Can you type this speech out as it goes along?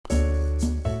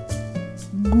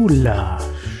Gulasch.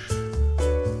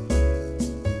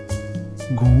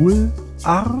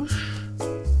 Gulasch?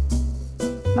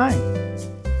 Nein.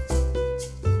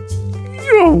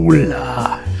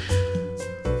 Gulasch.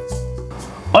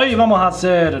 Hoy vamos a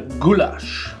hacer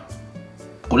Gulasch.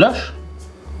 ¿Gulasch?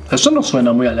 Eso no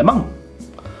suena muy alemán.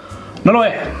 No lo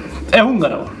es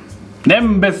húngaro.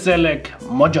 Nembeselek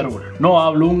mojarul. No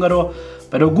hablo húngaro,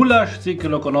 pero Gulasch sí que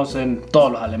lo conocen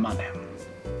todos los alemanes.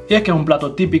 Y es que es un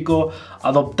plato típico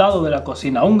adoptado de la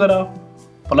cocina húngara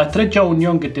por la estrecha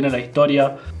unión que tiene la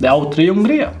historia de Austria y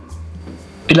Hungría.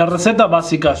 Y la receta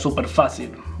básica es súper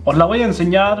fácil. Os la voy a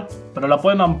enseñar, pero la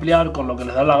pueden ampliar con lo que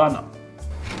les da la gana.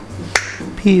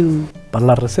 Para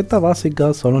la receta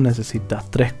básica solo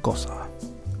necesitas 3 cosas: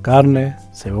 carne,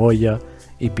 cebolla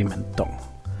y pimentón.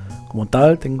 Como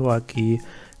tal, tengo aquí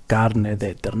carne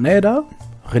de ternera,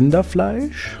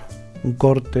 Rinderfleisch, un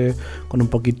corte con un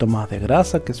poquito más de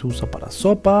grasa que se usa para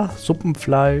sopa,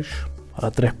 Suppenfleisch,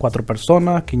 para 3-4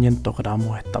 personas, 500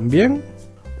 gramos están bien.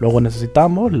 Luego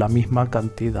necesitamos la misma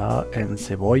cantidad en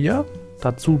cebolla.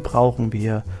 Dazu brauchen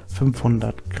wir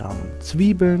 500 Gramm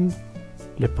Zwiebeln.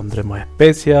 Le pondremos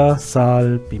especias,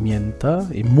 sal, pimienta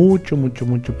y mucho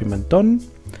pimentón.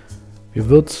 Wir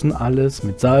würzen alles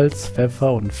mit Salz,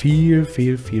 Pfeffer und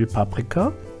viel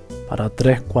Paprika. Para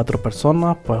 3-4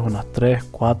 personas, pues unas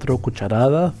 3-4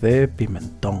 cucharadas de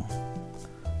pimentón.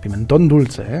 Pimentón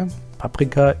dulce,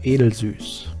 Paprika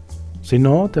edelsüß. Si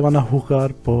no, te van a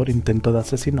juzgar por intento de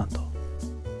asesinato.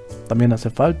 También hace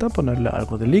falta ponerle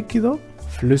algo de líquido,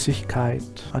 Flüssigkeit.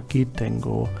 Aquí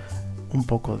tengo un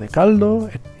poco de caldo.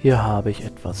 Hier habe ich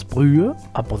etwas Brühe,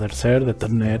 a poder ser de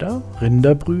ternera,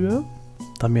 Rinderbrühe.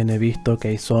 También he visto que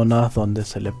hay zonas donde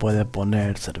se le puede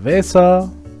poner cerveza,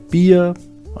 Bier.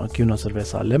 Aquí una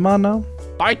cerveza alemana,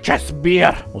 Deutsches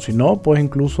Bier. O si no, pues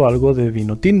incluso algo de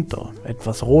vino tinto,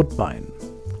 etwas Rotwein.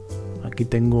 Aquí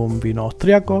tengo un vino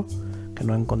austriaco, que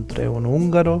no encontré uno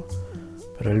húngaro,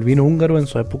 pero el vino húngaro en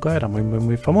su época era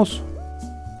muy famoso.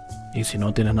 Y si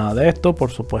no tienes nada de esto,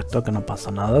 por supuesto que no pasa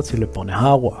nada si le pones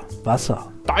agua, Wasser,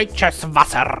 Deutsches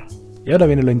Wasser. Y ahora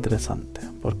viene lo interesante,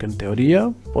 porque en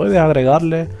teoría puedes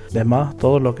agregarle de más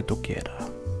todo lo que tú quieras.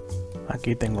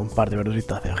 Aquí tengo un par de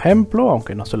verduritas de ejemplo,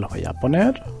 aunque no se los vaya a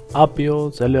poner. Apio,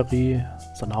 celery,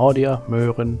 zanahorias,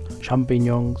 möhren,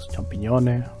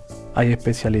 champiñones. Hay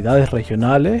especialidades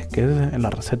regionales que en la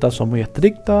receta son muy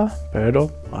estrictas,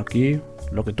 pero aquí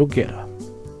lo que tú quieras.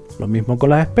 Lo mismo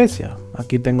con las especias.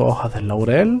 Aquí tengo hojas de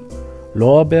laurel,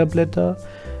 Lorbeerblätter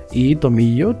y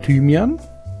tomillo, Thymian.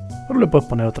 Pero le puedes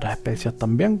poner otras especias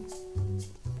también.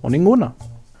 O ninguna.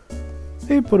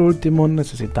 Y por último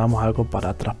necesitamos algo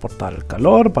para transportar el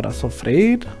calor, para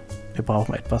sofreír. Wir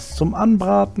brauchen etwas zum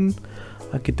Anbraten.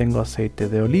 Aquí tengo aceite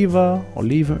de oliva,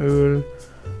 Olivenöl,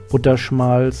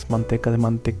 Butterschmalz, manteca de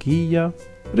mantequilla.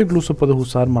 Pero incluso puedes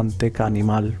usar manteca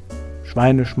animal,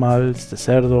 Schweineschmalz de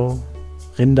cerdo,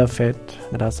 Rinderfett,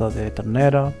 grasa de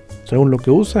ternera. Según lo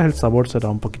que uses, el sabor será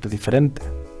un poquito diferente.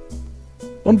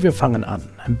 Und wir fangen an.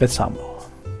 Empezamos.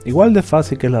 Igual de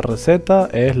fácil que la receta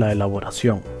es la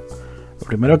elaboración. Lo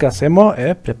primero que hacemos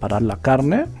es preparar la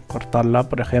carne, cortarla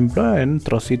por ejemplo en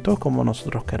trocitos como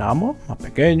nosotros queramos, más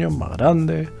pequeños, más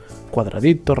grandes,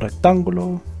 cuadraditos,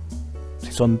 rectángulos.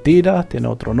 Si son tiras, tiene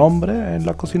otro nombre en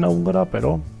la cocina húngara,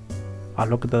 pero haz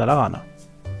lo que te da la gana.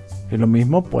 Y lo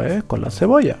mismo pues con la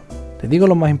cebolla. Te digo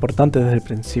lo más importante desde el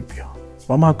principio.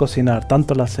 Vamos a cocinar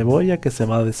tanto la cebolla que se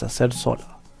va a deshacer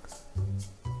sola.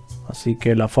 Así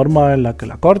que la forma en la que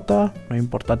la cortas no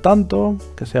importa tanto,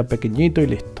 que sea pequeñito y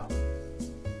listo.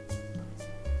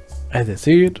 Es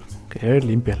decir, que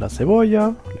limpias la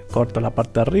cebolla, le cortas la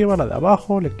parte de arriba, la de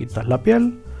abajo, le quitas la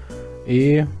piel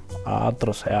y a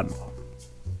trocearlo.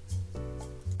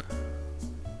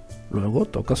 Luego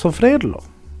toca sofreírlo.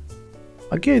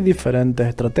 Aquí hay diferentes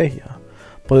estrategias.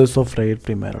 Puedes sofreír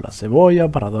primero la cebolla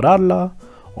para dorarla,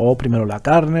 o primero la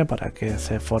carne para que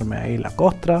se forme ahí la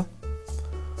costra.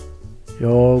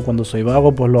 Yo cuando soy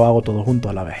vago pues lo hago todo junto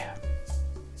a la vez.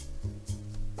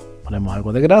 Ponemos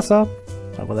algo de grasa,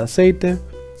 algo de aceite,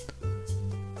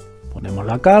 ponemos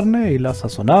la carne y la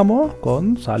sazonamos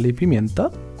con sal y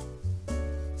pimienta,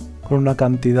 con una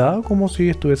cantidad como si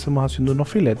estuviésemos haciendo unos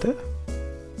filetes.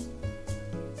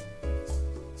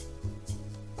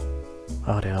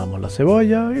 Agregamos la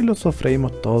cebolla y lo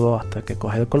sofreímos todo hasta que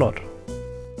coge el color.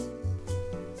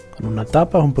 Con una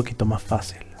tapa es un poquito más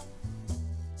fácil.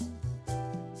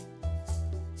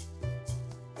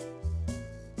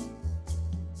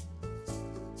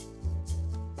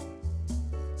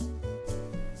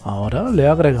 Ahora le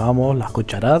agregamos las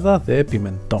cucharadas de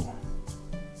pimentón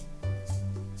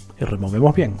y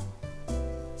removemos bien.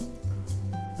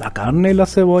 La carne y la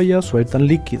cebolla sueltan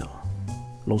líquido.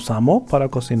 Lo usamos para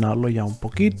cocinarlo ya un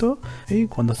poquito y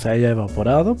cuando se haya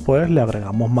evaporado pues le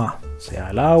agregamos más,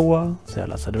 sea el agua, sea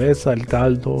la cerveza, el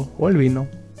caldo o el vino.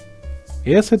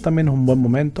 Y ese también es un buen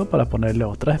momento para ponerle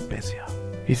otras especias.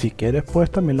 Y si quieres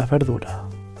pues también las verduras.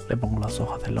 Le pongo las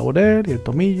hojas de laurel y el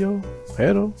tomillo,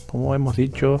 pero como hemos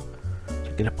dicho,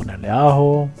 si quieres ponerle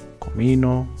ajo,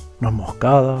 comino, nuez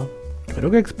moscada.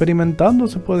 Creo que experimentando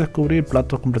se puede descubrir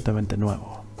platos completamente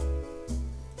nuevos.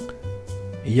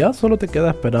 Y ya solo te queda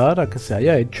esperar a que se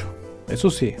haya hecho. Eso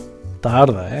sí,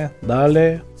 tarda,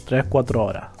 dale 3-4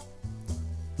 horas.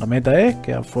 La meta es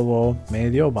que a fuego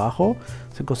medio bajo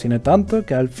se cocine tanto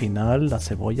que al final la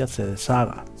cebolla se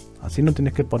deshaga. Así no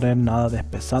tienes que poner nada de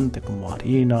espesante como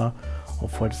harina o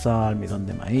fuerza almidón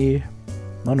de maíz.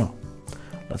 No.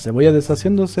 La cebolla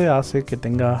deshaciéndose hace que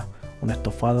tengas un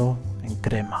estofado en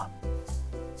crema.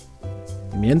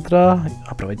 Mientras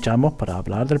aprovechamos para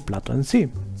hablar del plato en sí.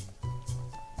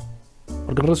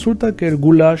 Porque resulta que el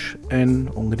goulash en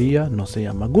Hungría no se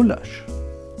llama goulash.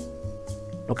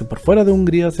 Lo que por fuera de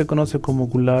Hungría se conoce como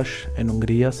goulash, en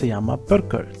Hungría se llama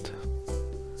pörkölt.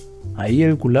 Ahí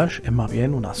el goulash es más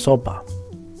bien una sopa,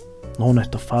 no un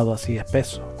estofado así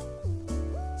espeso.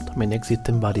 También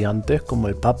existen variantes como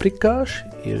el paprikash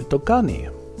y el tocani.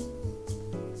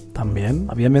 También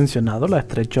había mencionado la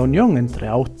estrecha unión entre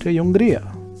Austria y Hungría,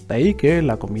 de ahí que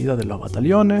la comida de los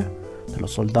batallones, de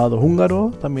los soldados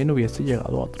húngaros, también hubiese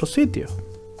llegado a otros sitios.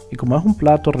 Y como es un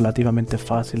plato relativamente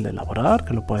fácil de elaborar,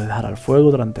 que lo puedes dejar al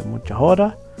fuego durante muchas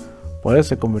horas, pues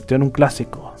se convirtió en un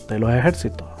clásico de los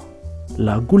ejércitos.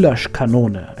 La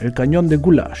Gulaschkanone, el cañón de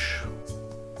goulash.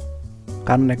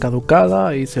 Carne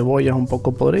caducada y cebollas un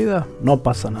poco podridas, no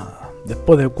pasa nada.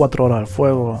 Después de 4 horas al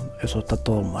fuego, eso está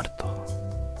todo muerto.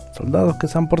 Soldados que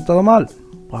se han portado mal,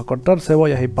 pues a cortar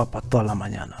cebollas y papas toda la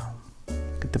mañana.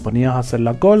 Que te ponías a hacer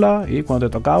la cola y cuando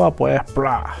te tocaba, pues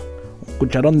 ¡plá! Un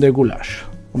cucharón de goulash,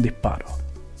 un disparo.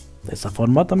 De esa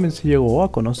forma también se llegó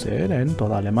a conocer en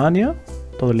toda Alemania,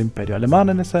 todo el imperio alemán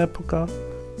en esa época,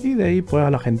 y de ahí pues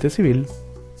a la gente civil,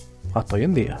 hasta hoy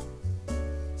en día.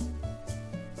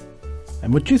 Hay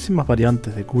muchísimas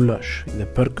variantes de goulash y de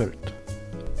pörkölt.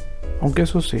 Aunque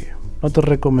eso sí, no te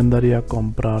recomendaría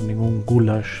comprar ningún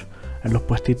goulash en los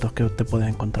puestitos que te puedes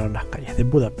encontrar en las calles de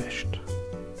Budapest.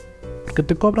 Porque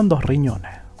te cobran 2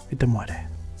 riñones y te mueres.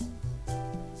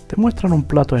 Te muestran un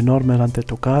plato enorme delante de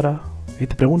tu cara y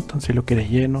te preguntan si lo quieres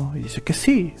lleno y dices que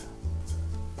sí.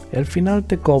 Y al final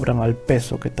te cobran al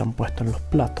peso que te han puesto en los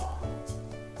platos.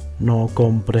 No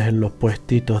compres en los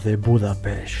puestitos de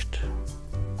Budapest.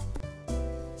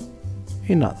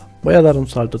 Y nada, voy a dar un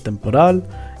salto temporal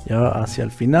ya hacia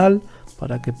el final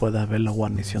para que puedas ver la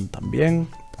guarnición también.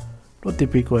 Lo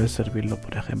típico es servirlo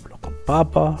por ejemplo con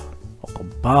papas o con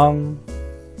pan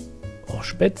o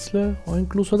spätzle o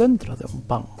incluso dentro de un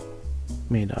pan.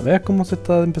 Mira, ¿ves cómo se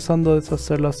está empezando a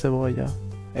deshacer la cebolla?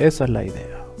 Esa es la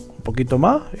idea. Un poquito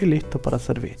más y listo para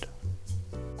servir.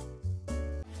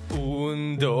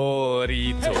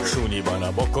 Undorító, sunyiban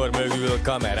a bokor mögül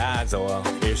kamerázol,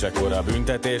 és ekkor a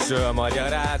büntetésről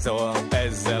magyarázol,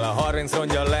 ezzel a 30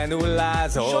 rongyal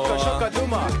lenullázol.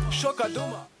 Soka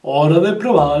duma. Hora de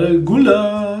probar el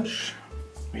goulash.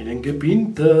 Miren qué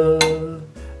pinta.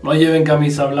 No lleven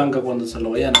camisa blanca cuando se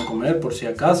lo vayan a comer por si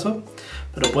acaso,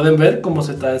 pero pueden ver cómo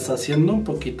se está deshaciendo un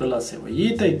poquito la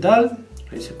cebollita y tal.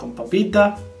 Lo hice con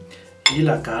papita y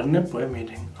la carne, pues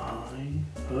miren,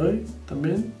 ay,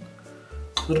 también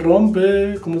se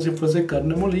rompe como si fuese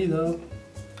carne molida,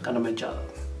 carne mechada.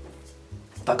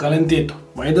 Está calentito.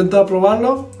 Voy a intentar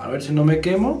probarlo, a ver si no me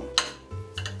quemo.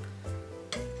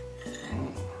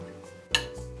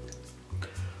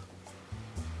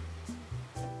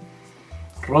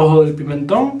 Rojo del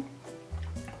pimentón.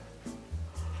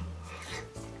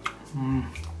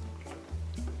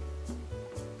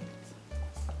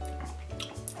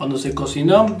 Cuando se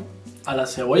cocina a la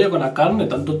cebolla con la carne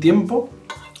tanto tiempo,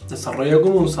 desarrolla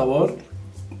como un sabor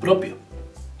propio.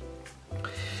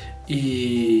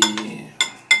 Y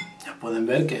ya pueden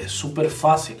ver que es súper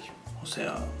fácil. O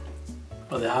sea,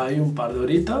 lo dejas ahí un par de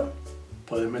horitas,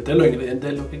 puedes meter los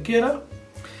ingredientes de lo que quieras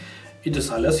y te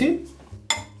sale así.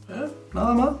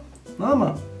 Nada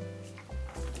más.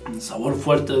 El sabor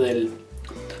fuerte de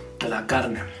la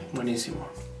carne, buenísimo.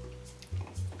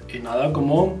 Y nada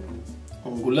como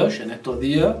un goulash en estos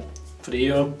días,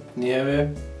 frío,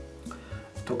 nieve,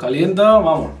 esto calienta,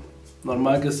 vamos,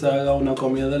 normal que se haga una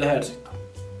comida del ejército.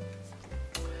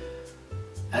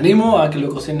 Animo a que lo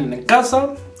cocinen en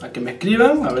casa, a que me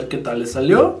escriban, a ver qué tal les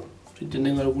salió, si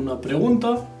tienen alguna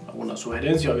pregunta, alguna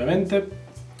sugerencia obviamente,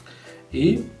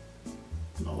 y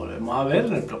nos volvemos a ver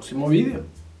en el próximo vídeo.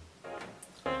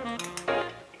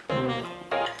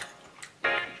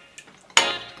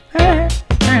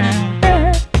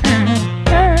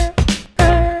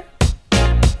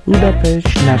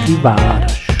 Budapest neki vár.